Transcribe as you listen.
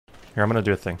Here, I'm gonna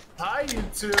do a thing. Hi,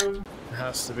 YouTube. It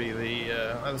has to be the.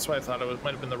 That's why I thought it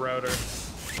might have been the router.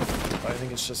 But I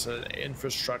think it's just an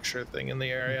infrastructure thing in the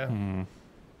area.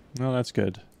 No, that's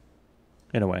good.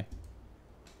 In a way.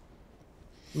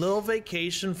 Little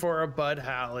vacation for a bud,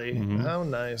 Hallie. How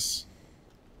nice.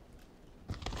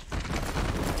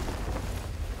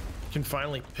 Can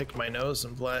finally pick my nose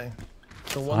and play.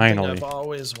 The one thing I've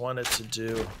always wanted to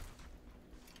do.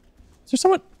 Is there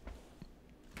someone?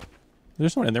 Is there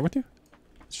someone in there with you? Is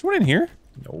there someone in here?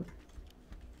 Nope.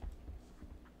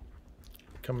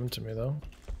 Coming to me though.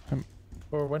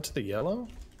 Or went to the yellow?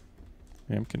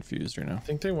 Yeah, I'm confused right now. I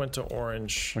think they went to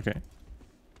orange. Okay.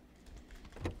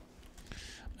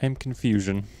 I'm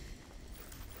confusion.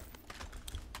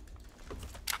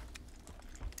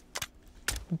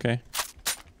 Okay.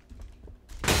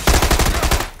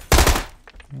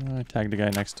 I tagged the guy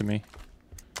next to me.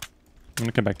 I'm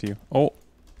gonna come back to you. Oh!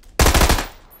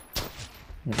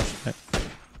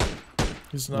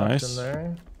 He's knocked in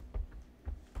there.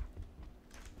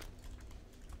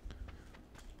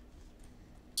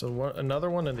 So another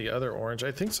one in the other orange.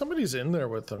 I think somebody's in there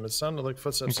with them. It sounded like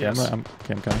footsteps. Okay, yes. I'm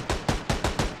coming.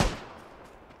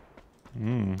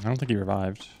 I don't think he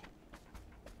revived.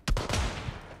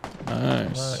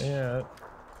 Nice. Not yet.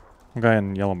 One guy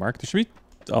in yellow mark. There should be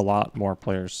a lot more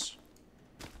players.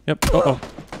 Yep.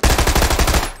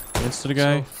 Next to the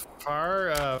guy. So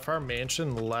far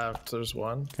mansion left. There's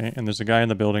one. Okay, and there's a guy in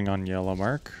the building on yellow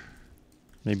mark.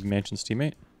 Maybe mansion's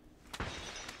teammate.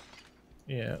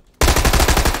 Yeah.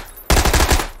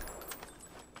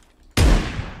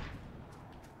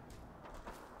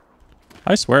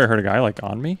 I swear I heard a guy like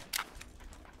on me.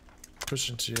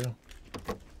 Pushing to you.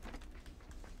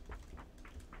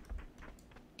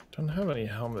 Don't have any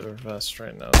helmet or vest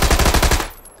right now.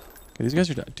 Okay, these guys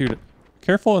are... Dude,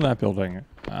 careful in that building.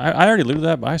 I already looted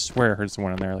that, but I swear I heard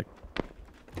someone in there, like...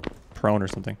 prone or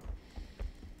something.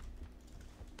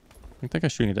 I think I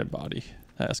was shooting a dead body.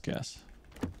 That's gas.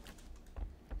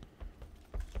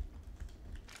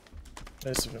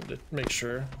 Nice of him to make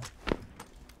sure.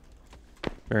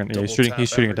 Yeah, he's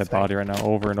shooting a dead body right now,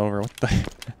 over and over. What the...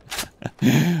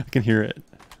 I can hear it.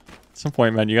 At some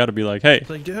point, man, you gotta be like, hey. It's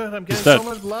like, dude, I'm getting so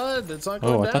much blood. It's not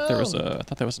going down. I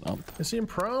thought there was an ump. I see him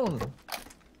prone.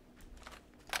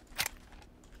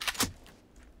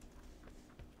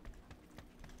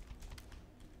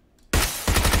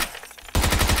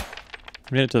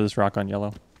 Made it to this rock on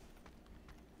yellow.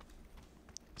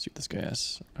 Let's see what this guy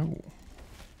has. Oh.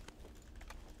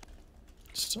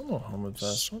 Still no helmet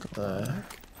vest. What the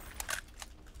heck?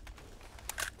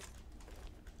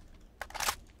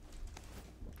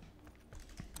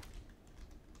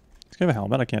 Does he have a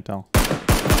helmet? I can't tell.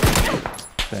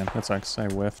 Damn, that sucks. I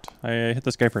whiffed. I hit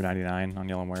this guy for 99 on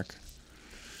yellow mark.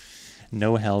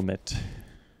 No helmet.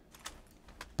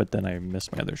 But then I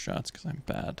missed my other shots because I'm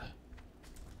bad.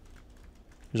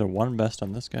 There's a one best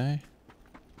on this guy.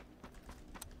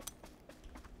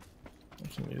 I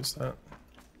can use that.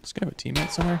 Does this guy have a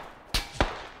teammate somewhere?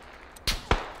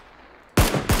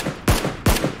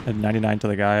 And 99 to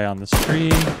the guy on this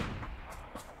tree.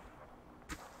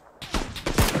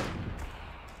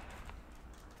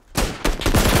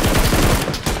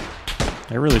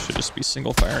 I really should just be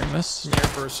single firing this. Air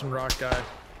person rock guy.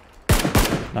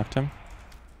 Knocked him.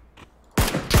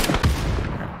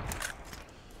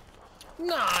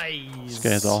 Nice. These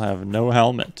guys all have no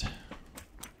helmet.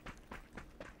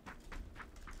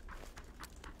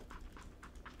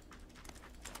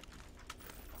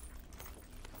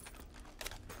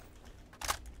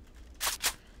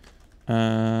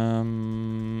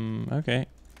 Okay.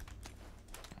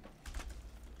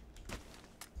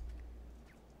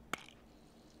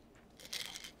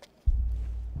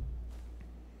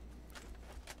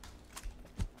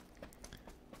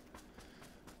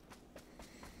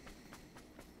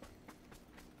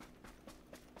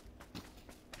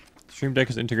 Stream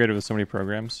Deck is integrated with so many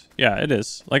programs. Yeah, it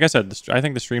is. Like I said, I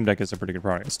think the Stream Deck is a pretty good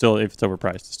product. It's still, if it's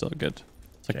overpriced, it's still good.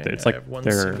 It's like, okay, I have one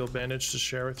single bandage to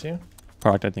share with you.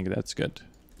 Product, I think that's good.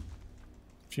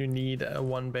 If you need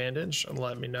one bandage,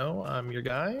 let me know. I'm your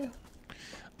guy.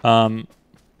 Can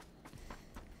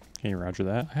you roger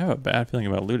that? I have a bad feeling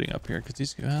about looting up here because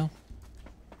these, well,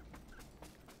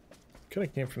 could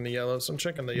have came from the yellows. I'm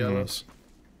checking the yellows.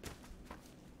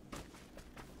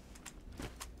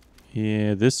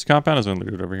 Yeah, this compound is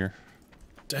unlooted over here.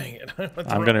 Dang it.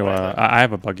 I'm gonna, I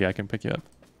have a buggy. I can pick you up.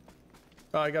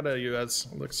 Oh, I got a US,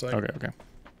 looks like. Okay, okay.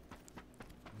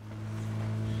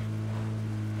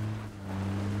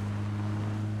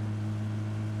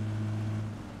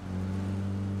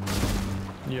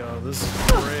 Yo, this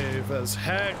is brave as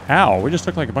heck. Ow, we just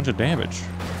took like a bunch of damage.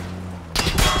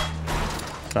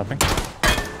 Stopping.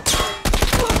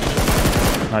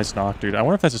 Nice knock, dude. I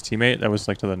wonder if that's his teammate that was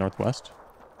like to the northwest.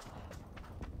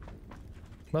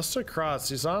 Must have crossed.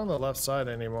 He's not on the left side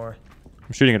anymore.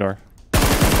 I'm shooting a door.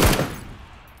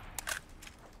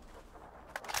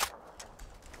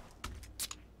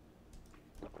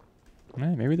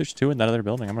 Maybe there's two in that other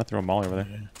building. I'm gonna throw a molly over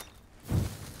there.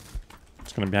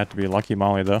 It's gonna have to be a lucky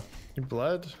molly though. He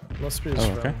bled? Must be his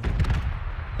Oh, okay. friend.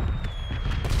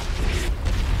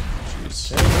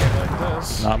 Jeez. Yeah, like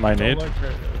this. Not my nade. Like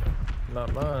her.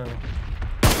 Not mine.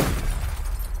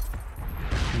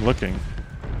 I'm looking.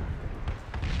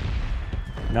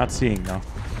 Not seeing though.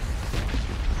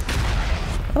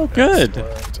 Oh, good.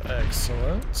 Excellent.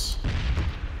 Excellent.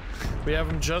 We have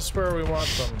them just where we want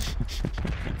them.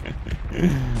 Oh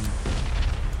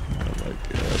my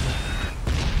god.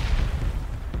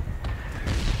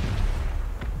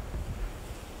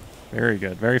 Very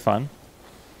good. Very fun.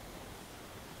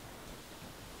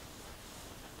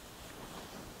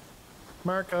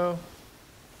 Marco.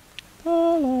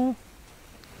 Hello.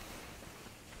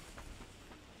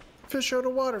 Fish out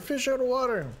of water. Fish out of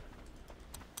water.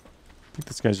 I think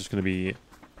this guy's just gonna be A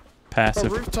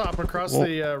passive. rooftop across Whoa.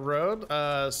 the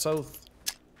road. South.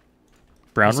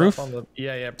 Brown He's roof? up on the,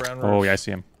 yeah, brown roof. Oh yeah, I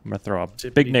see him. I'm gonna throw a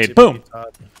Tippy, big nade. tippy Boom!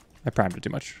 top. I primed it too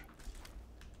much.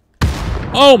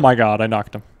 Oh my god, I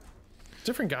knocked him.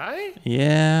 Different guy?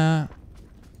 Yeah.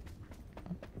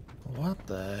 What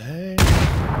the heck?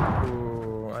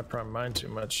 Ooh, I primed mine too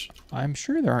much. I'm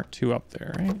sure there aren't two up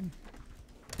there, right?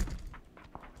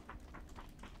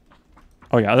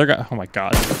 Oh yeah, other guy. Oh my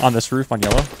god. On this roof on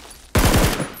yellow.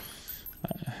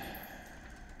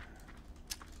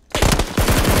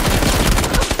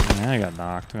 I got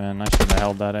knocked, man. I shouldn't have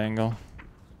held that angle.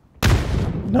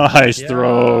 Nice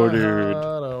throw,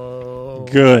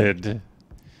 dude. Good.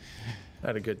 I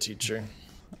had a good teacher.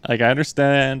 Like, I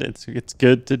understand it's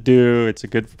good to do. It's a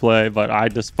good play, but I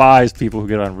despise people who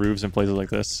get on roofs in places like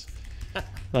this.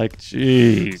 Like,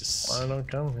 jeez. Why don't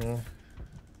come here?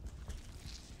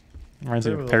 Reminds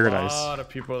me of There's paradise. a lot of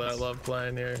people that love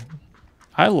playing here.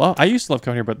 I used to love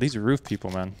coming here, but these are roof people,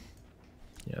 man.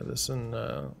 Yeah, this in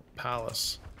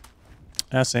Palace.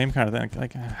 Yeah, same kind of thing.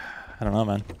 Like, I don't know,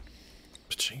 man.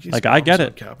 Pachinki's Like, I get bombs on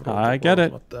it. Capital I World. get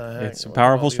it. What the heck? It's a What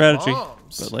powerful all these strategy.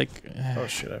 bombs? But like, Oh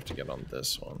shit, I have to get on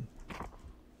this one.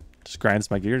 just grinds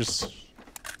my gears.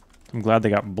 I'm glad they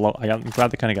got I'm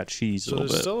glad they kind of got cheese a So little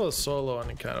there's bit. still a solo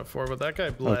on count of 4, but that guy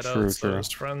bled true, out, so true.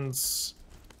 his friends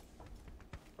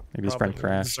Maybe his friend probably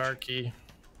crashed. Zarky.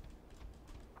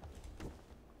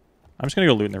 I'm just gonna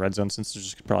go loot in the red zone since there's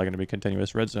just probably gonna be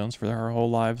continuous red zones for our whole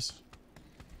lives.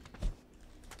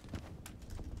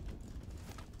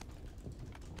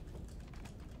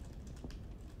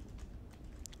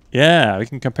 Yeah, we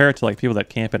can compare it to like people that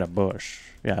camp in a bush.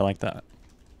 Yeah, I like that.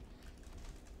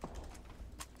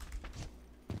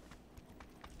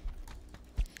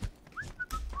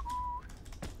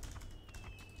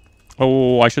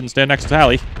 Oh, I shouldn't stand next to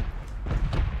Hallie.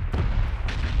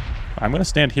 I'm gonna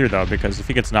stand here though, because if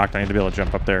he gets knocked, I need to be able to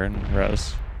jump up there and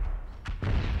res.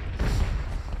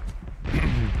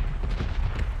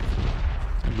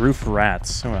 Roof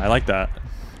rats. Oh, I like that.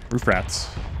 Roof rats.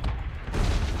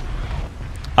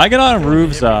 I get on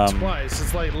roofs. Twice.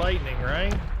 It's like lightning,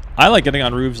 right? I like getting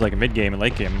on roofs like mid game and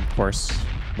late game, of course.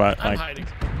 But I'm like, hiding.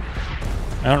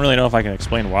 I don't really know if I can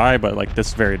explain why. But like, this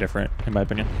is very different in my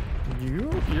opinion.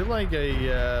 You're like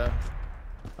a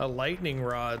lightning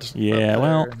rod. Yeah. up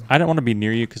Well, there. I don't want to be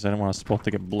near you because I don't want us both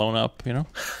to get blown up. You know.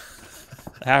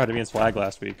 It happened to me in Swag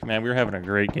last week. Man, we were having a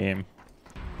great game.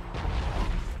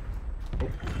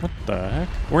 What the heck?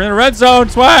 We're in a red zone,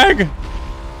 Swag!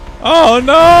 Oh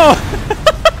no!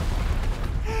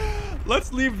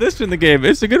 Let's leave this in the game.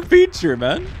 It's a good feature,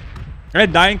 man. I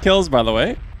had 9 kills, by the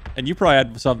way. And you probably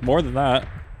had some more than that.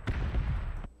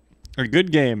 A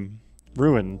good game.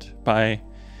 Ruined by...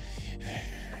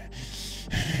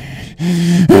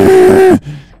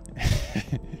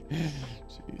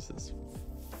 Jesus.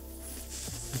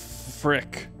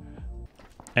 Frick.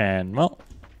 And, well,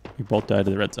 we both died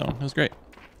to the red zone. It was great.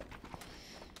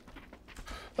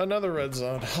 Another red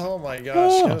zone. Oh my gosh.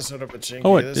 Oh. Gotta set up a chinky.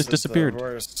 Oh, it This just is disappeared. The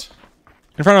worst.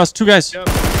 In front of us, 2 guys. Yep.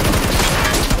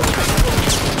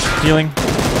 Healing.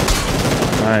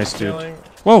 Nice, dude. Killing.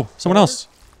 Whoa, someone Four? else.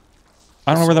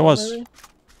 I don't know where that was. Maybe?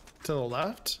 To the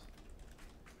left?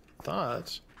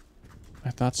 Thought. I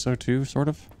thought so too, sort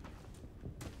of.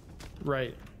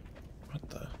 Right. What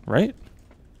the? Right?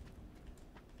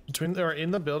 Between or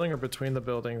in the building or between the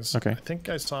buildings? Okay. I think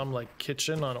I saw him like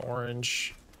kitchen on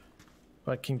orange.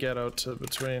 I can get out to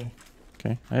between.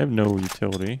 Okay, I have no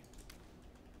utility.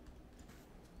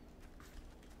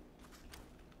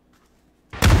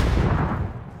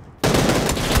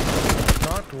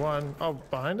 Knocked one. Oh,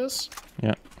 behind us?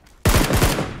 Yeah.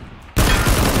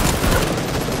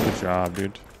 Good job,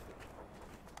 dude.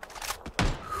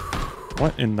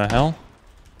 What in the hell?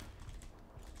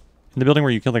 In the building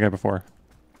where you killed the guy before.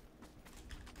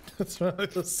 That's probably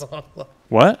the solo.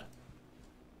 What?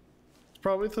 It's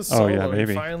probably the solo. Oh, yeah,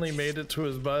 maybe. He finally made it to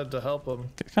his bud to help him.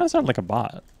 It kind of sounded like a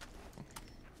bot.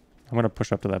 I'm going to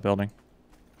push up to that building.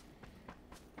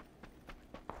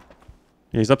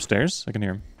 Yeah, he's upstairs. I can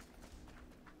hear him.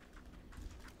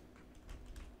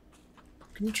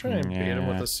 Can you try and bait him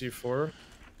with a C4?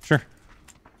 Sure.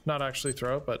 Not actually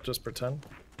throw it, but just pretend.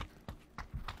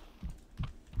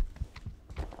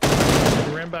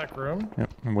 He ran back room.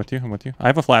 Yep, I'm with you. I'm with you. I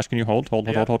have a flash. Can you hold? Hold.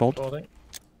 Holding.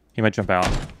 He might jump out.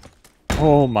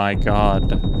 Oh my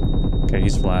god. Okay,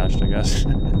 he's flashed, I guess.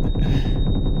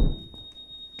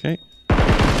 Okay.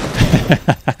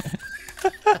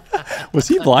 Was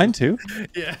he blind too?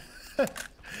 Yeah. I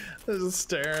was just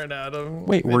staring at him.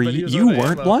 Wait, were you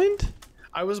weren't blind?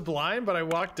 I was blind, but I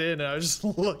walked in and I was just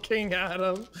looking at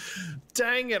him.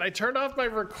 Dang it, I turned off my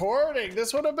recording.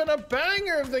 This would have been a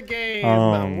banger of the game.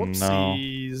 Oh,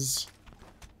 whoopsies. No.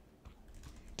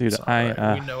 Dude,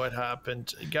 we know it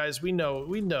happened. Guys, we know.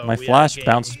 My flash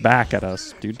bounced back at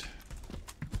us, dude.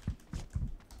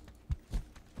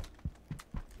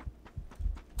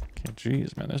 Okay,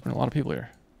 jeez, man, there's been a lot of people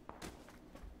here.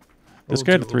 This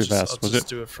guy had 3 vests. Was it?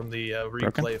 Do it from the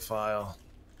broken? replay file.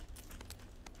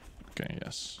 Okay,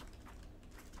 yes.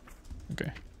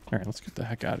 Okay. Alright, let's get the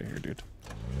heck out of here, dude.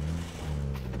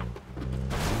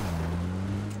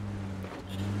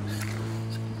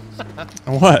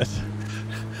 What?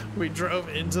 We drove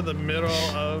into the middle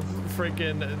of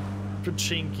freaking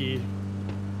Pachinki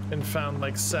and found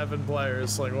like 7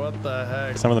 players. Like, what the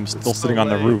heck? Some of them still sitting on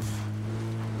the roof.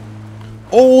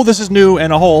 Oh, this is new,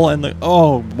 and a hole, and the...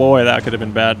 Oh, boy, that could have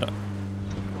been bad.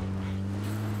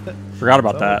 Forgot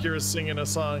about that. Like you were singing a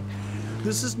song.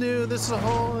 This is new, this is a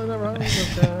hole in the road of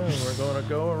town. We're gonna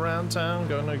go around town,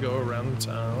 gonna go around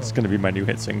town. It's gonna be my new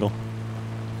hit single.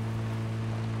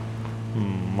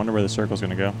 Wonder where the circle's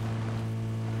gonna go.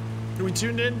 We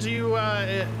tuned into you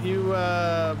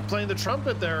playing the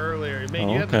trumpet there earlier. Man,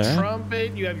 you have Okay. the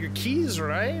trumpet, you have your keys,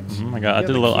 right? I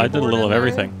did a little of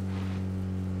everything.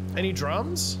 Any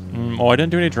drums? Oh, I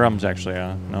didn't do any drums actually.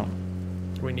 No.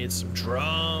 We need some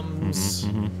drums.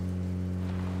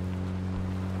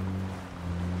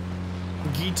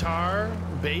 Guitar,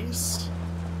 bass.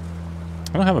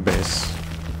 I don't have a bass.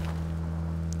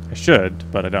 I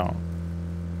should, but I don't.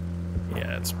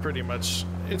 Yeah, it's pretty much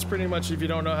if you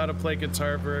don't know how to play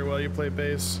guitar very well, you play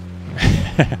bass.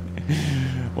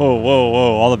 Whoa, whoa,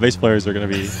 whoa! All the bass players are gonna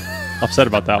be upset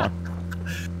about that one.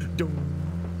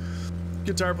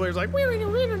 Guitar players like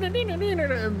and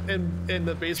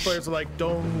the bass players are like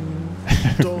dong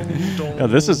dong dong. Yeah,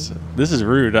 this is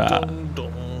rude. Dong,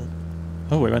 dong.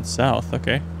 Oh, we went south.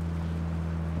 Okay.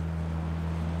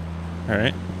 All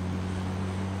right.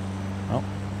 Well,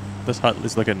 this hut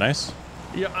is looking nice.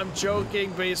 Yeah, I'm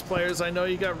joking, bass players. I know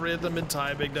you got rhythm and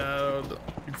timing down.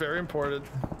 Very important.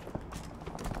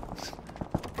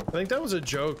 I think that was a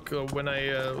joke when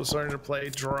I was learning to play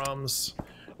drums.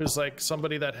 There's like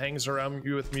somebody that hangs around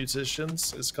you with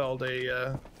musicians. It's called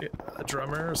a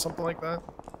drummer or something like that.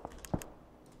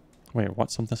 Wait,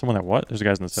 what? Someone that what? There's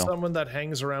guys in the cell. Someone that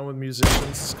hangs around with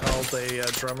musicians is called a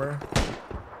drummer.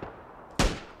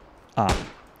 Ah.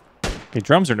 Okay,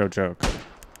 drums are no joke.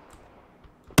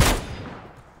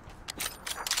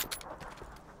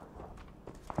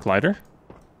 Glider?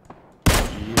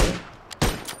 Yeah.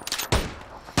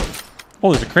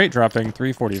 Oh, there's a crate dropping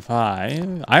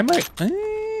 345. I might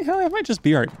just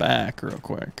be right back real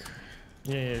quick.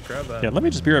 Yeah, grab that. Yeah, let me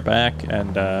just be right back,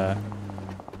 and I'm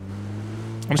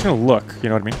just gonna look, you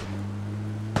know what I mean?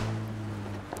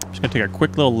 I'm just gonna take a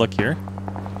quick little look here.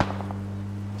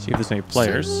 See if there's any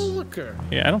players.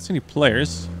 Yeah, I don't see any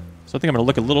players. So I think I'm gonna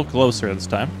look a little closer this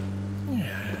time. Yeah,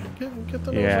 get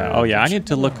them Yeah, over. oh yeah, I need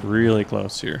to look really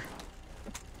close here.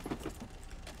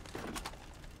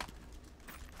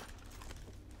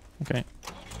 Okay.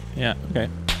 Yeah, okay.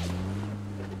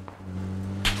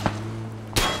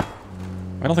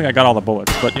 I don't think I got all the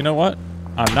bullets, but you know what?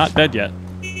 I'm not dead yet.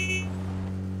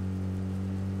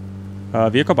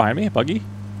 Vehicle behind me, buggy.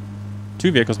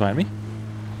 2 vehicles behind me.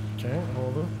 Okay,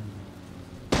 hold on.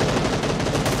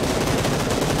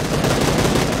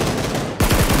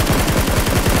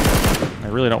 I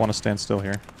really don't want to stand still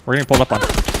here. We're getting pulled up on.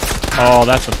 Oh,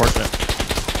 that's unfortunate.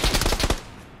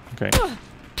 Okay.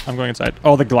 I'm going inside.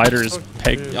 Oh, the glider is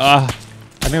pegged. I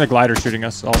think the glider's shooting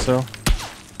us also.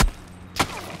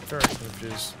 Very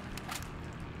confused.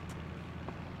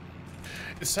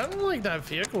 It sounded like that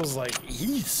vehicle was like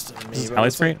east of me. Is but Hallie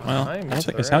it's, like, stream? Well, behind I me don't to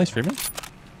think the is Hallie right. streaming.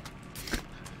 Yeah,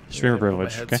 Streamer I put my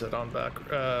privilege. Okay. headset on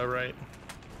back. Right.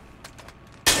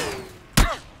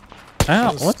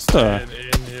 Ow! Just What's the? staying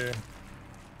in here.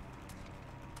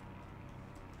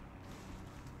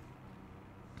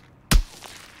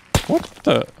 What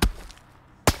the?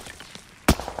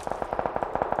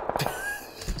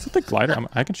 Is it the glider?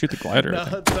 I can shoot the glider. No,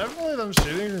 it's definitely them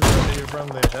shooting from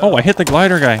the hill. Oh, I hit the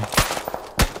glider guy.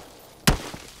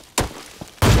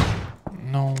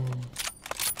 No.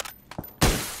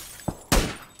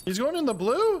 He's going in the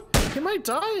blue? He might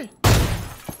die.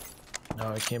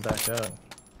 No, he came back out.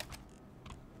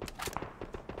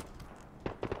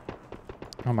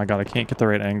 Oh my god, I can't get the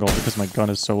right angle because my gun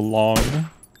is so long.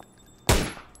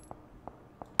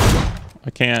 I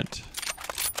can't.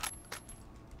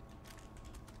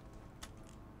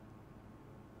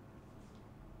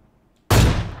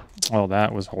 Oh,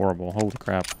 that was horrible. Holy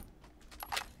crap.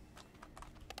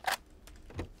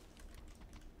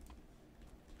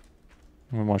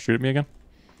 Anyone want to shoot at me again?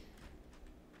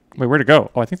 Wait, where'd it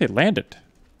go? Oh, I think they landed.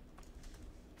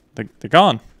 They're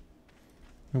gone.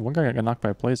 Ooh, one guy got knocked by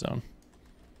a play zone.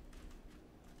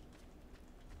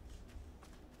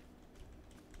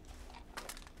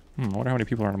 I wonder how many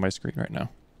people are on my screen right now.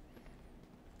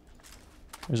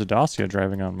 There's a Dacia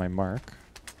driving on my mark.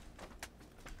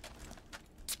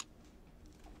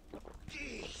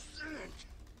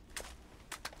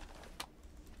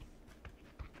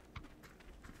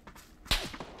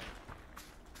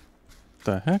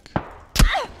 The heck?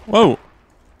 Whoa!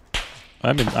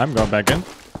 I'm going back in.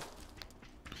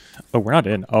 Oh, we're not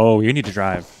in. Oh, you need to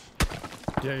drive.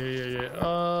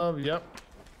 Yeah. Yep.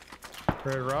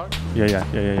 Ready to rock?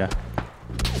 Yeah.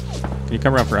 Can you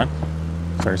come around front?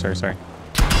 Sorry.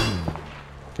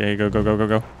 Okay, go.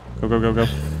 Go.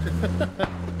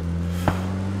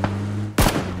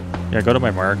 Yeah, go to my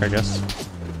mark, I guess.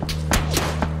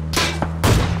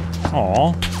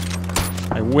 Aw.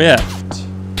 I whiffed.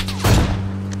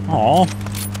 Aw.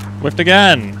 Whiffed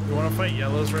again. You want to fight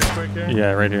yellows right quick here?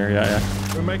 Yeah, right here. Yeah.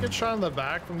 We might get shot in the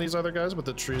back from these other guys, but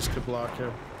the trees could block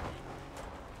you.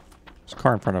 There's a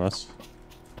car in front of us.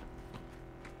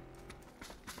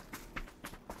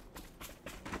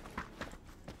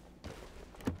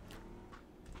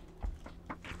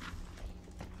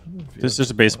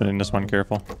 There's a basement in this one,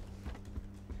 careful. I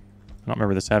don't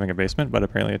remember this having a basement, but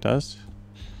apparently it does.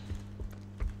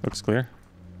 Looks clear.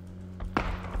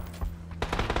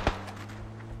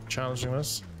 Challenging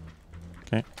this.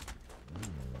 Okay.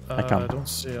 I come. I don't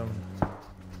see them.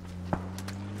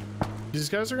 These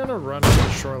guys are gonna run up the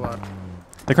shoreline.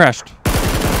 They crashed.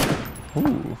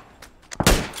 Ooh.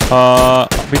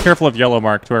 Be careful of yellow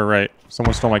mark to our right.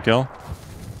 Someone stole my kill.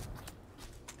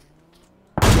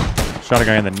 Shot a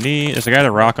guy in the knee. There's a guy at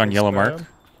a rock on yellow mark.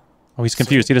 Oh, he's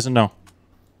confused. He doesn't know.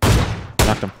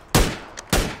 Knocked him.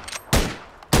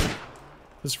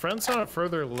 His friend's on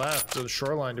further left of the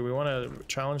shoreline. Do we want to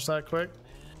challenge that quick?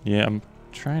 Yeah, I'm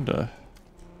trying to...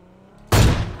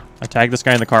 I tagged this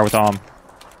guy in the car with Om. Not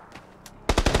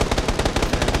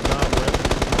with.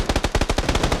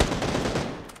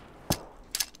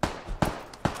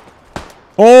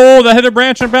 Oh, that hit a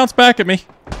branch and bounced back at me.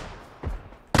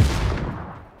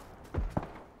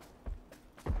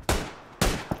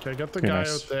 Okay, got the Okay, guy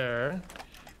nice. out there.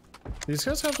 These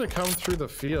guys have to come through the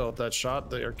field that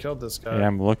shot or killed this guy. Yeah,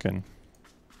 I'm looking.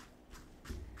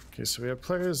 Okay, so we have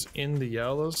players in the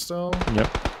yellow still.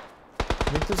 Yep.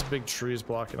 I think this big tree is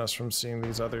blocking us from seeing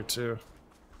these other two.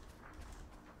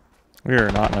 We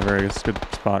are not in a very good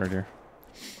spot right here.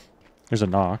 There's a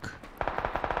knock.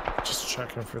 Just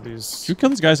checking for these. Did you kill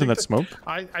these guys in that smoke?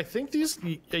 I think these.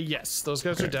 Yes, those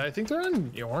guys are dead. I think they're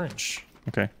on the orange.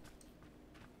 Okay.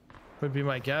 Would be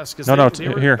my guess. Cause No, they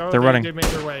no, were, here, they're running. They made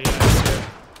their way. Yes,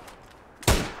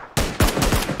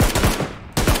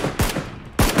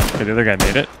 Okay, the other guy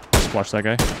made it. Just watch that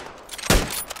guy.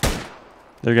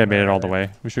 The other guy made it all the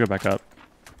way. We should go back up.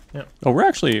 Yep. Oh,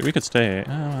 we could stay. Oh,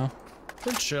 well.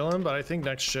 We're chilling, but I think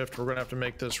next shift we're gonna have to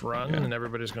make this run, Yeah. and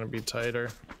everybody's gonna be tighter.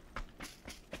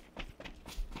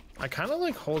 I kind of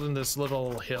like holding this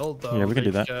little hill though. Yeah, we can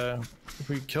do that. If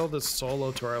we kill this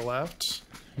solo to our left,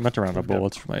 I'm about to run out of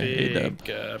bullets for my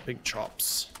A-dub. big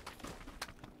chops.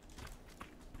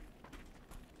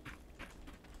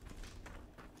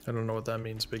 I don't know what that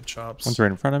means, big chops. One's right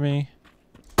in front of me.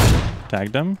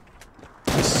 Tagged him.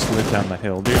 I slid down the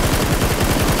hill, dude.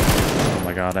 Oh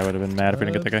my god, I would have been mad if we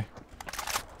didn't get the guy.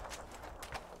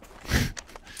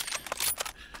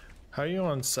 How are you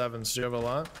on sevens? Do you have a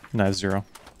lot? No, 0.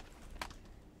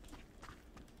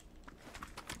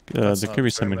 That's There not could be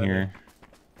very some in many. here.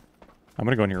 I'm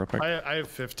gonna go in here real quick. I have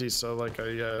 50, so like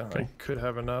I could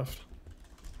have enough.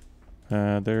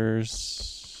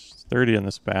 There's 30 in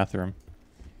this bathroom.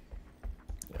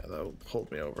 Yeah, that'll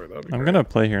hold me over. That'll be I'm great. gonna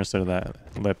play here instead of that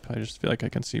lip. I just feel like I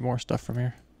can see more stuff from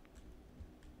here.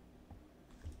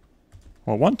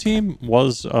 Well, one team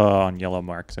was on yellow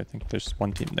marks. I think there's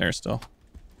one team there still.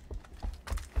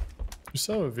 You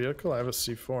still have a vehicle? I have a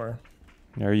C4.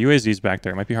 There are UAZs back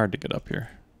there. It might be hard to get up here.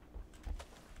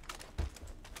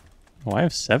 Oh, I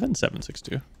have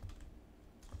 7.762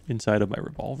 inside of my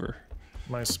revolver.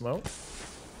 My smoke.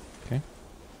 Okay.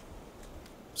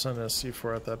 Sending a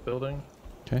C4 at that building.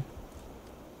 Okay.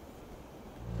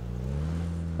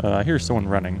 I hear someone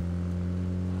running.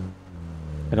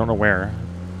 I don't know where.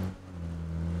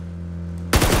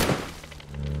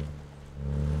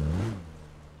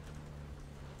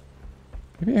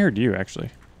 Maybe I heard you,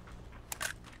 actually.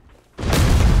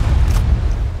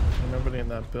 Nobody in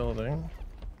that building.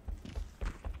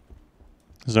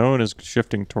 Zone is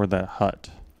shifting toward that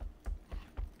hut.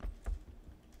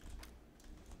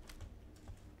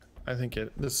 I think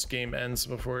this game ends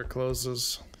before it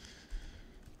closes.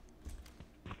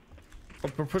 Oh,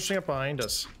 we're pushing up behind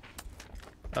us.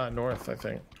 North, I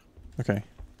think. Okay.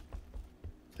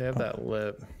 They have that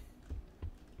lit.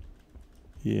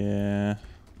 Yeah.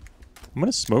 I'm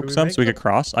gonna smoke we some make so we them? could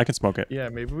cross. I can smoke it. Yeah,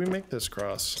 maybe we make this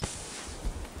cross.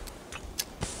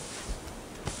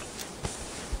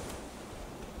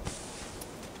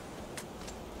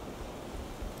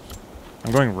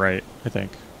 I'm going right, I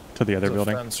think, to the other There's a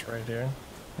building. fence right here.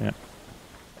 Yeah.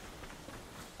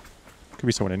 Could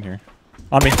be someone in here.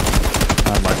 On me.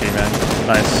 Unlucky, man.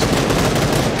 Nice.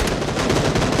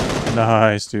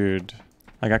 Nice, dude.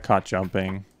 I got caught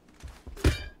jumping.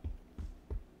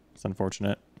 It's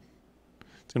unfortunate.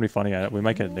 It's gonna be funny. We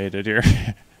might get naded here.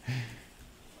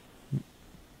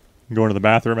 Going to the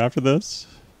bathroom after this.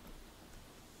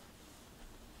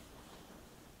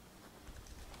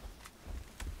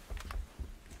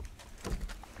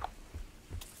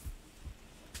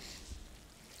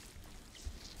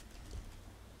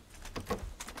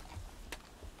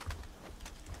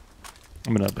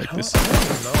 I'm gonna make this. I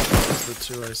don't know if that was the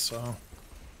two I saw.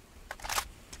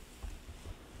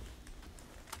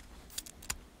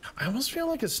 I almost feel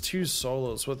like it's two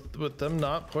solos with them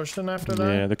not pushing after that.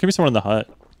 Yeah, there could be someone in the hut.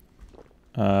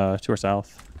 To our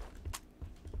south.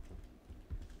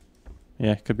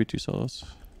 Yeah, could be two solos.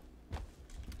 I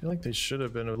feel like they should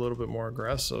have been a little bit more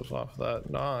aggressive off that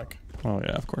knock. Oh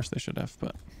yeah, of course they should have,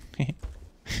 but we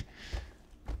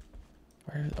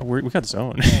got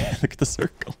zone. Look at the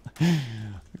circle.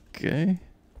 Okay.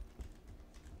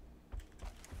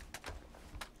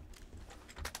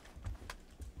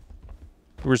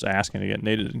 We're just asking to get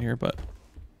naded in here, but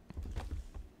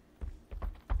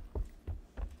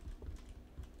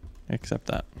accept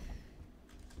that.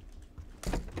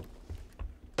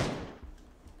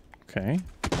 Okay.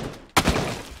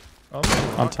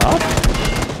 On top?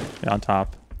 Yeah, on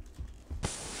top.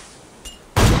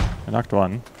 I knocked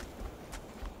one.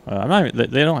 I'm not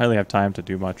even, they don't really have time to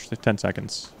do much. They're 10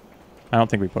 seconds. I don't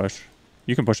think we push.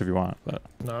 You can push if you want, but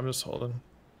No, I'm just holding.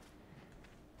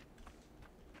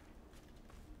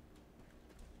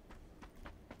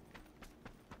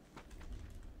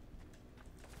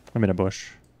 I'm in a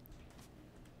bush.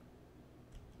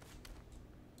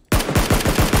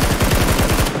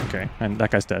 Okay, and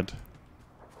that guy's dead.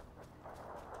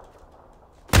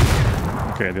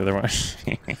 Okay, the other one.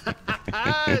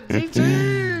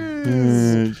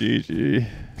 GG.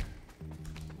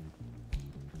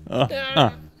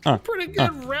 Pretty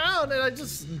good round, and I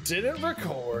just didn't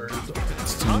record.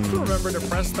 It's tough to remember to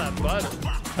press that button.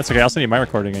 That's okay. I'll send you my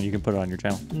recording, and you can put it on your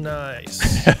channel.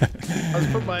 Nice. I was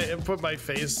put my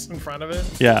face in front of it.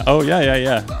 Yeah. Oh,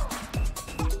 yeah.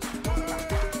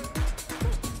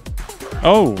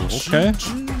 Oh, okay.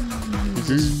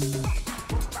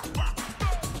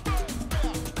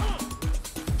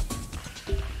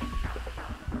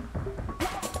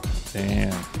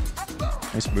 Damn.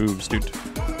 Nice moves, dude.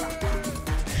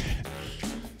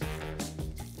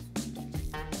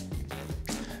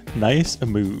 Nice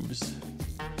moves.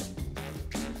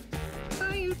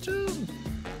 Hi, YouTube.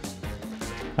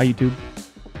 Hi, YouTube.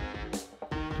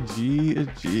 G.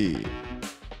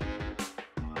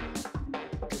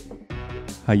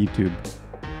 Hi, YouTube.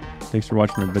 Thanks for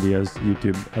watching my videos,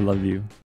 YouTube. I love you.